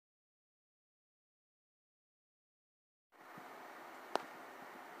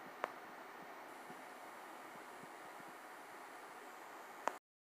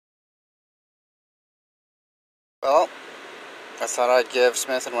Well, I thought I'd give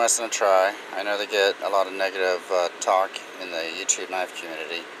Smith & Wesson a try. I know they get a lot of negative talk in the YouTube knife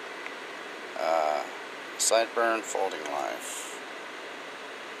community. Sideburn folding knife.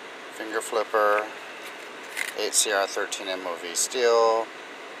 Finger flipper. 8CR13 MOV steel,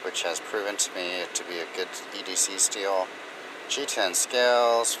 which has proven to me to be a good EDC steel. G10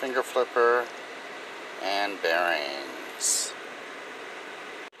 scales, finger flipper, and bearings.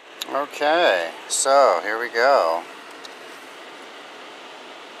 Okay, so here we go.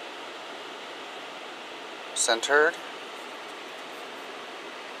 Centered,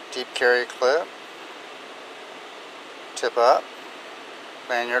 deep carry clip, tip up,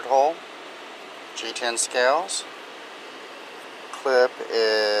 lanyard hole, G10 scales. Clip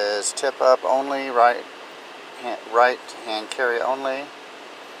is tip up only, right hand carry only.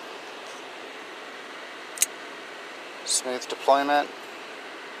 Smooth deployment.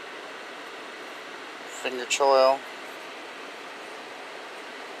 Finger choil.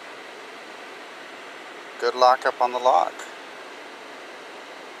 Good lockup on the lock.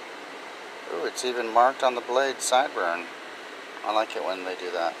 Ooh, it's even marked on the blade Sideburn. I like it when they do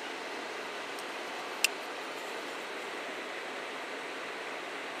that.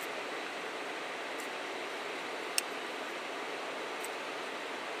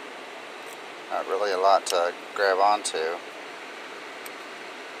 Not really a lot to grab onto.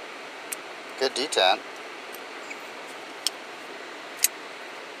 Good detent.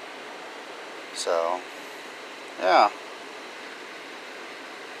 So, yeah.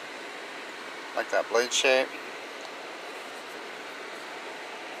 Like that blade shape.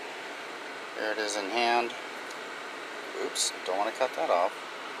 There it is in hand. Oops, don't want to cut that off.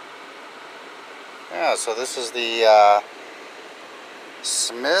 Yeah, so this is the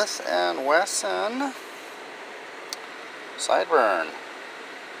Smith & Wesson Sideburn.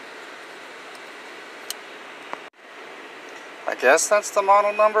 I guess that's the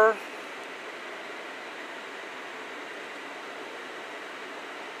model number.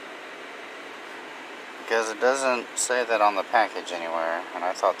 Because it doesn't say that on the package anywhere, and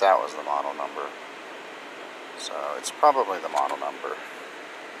I thought that was the model number. So it's probably the model number.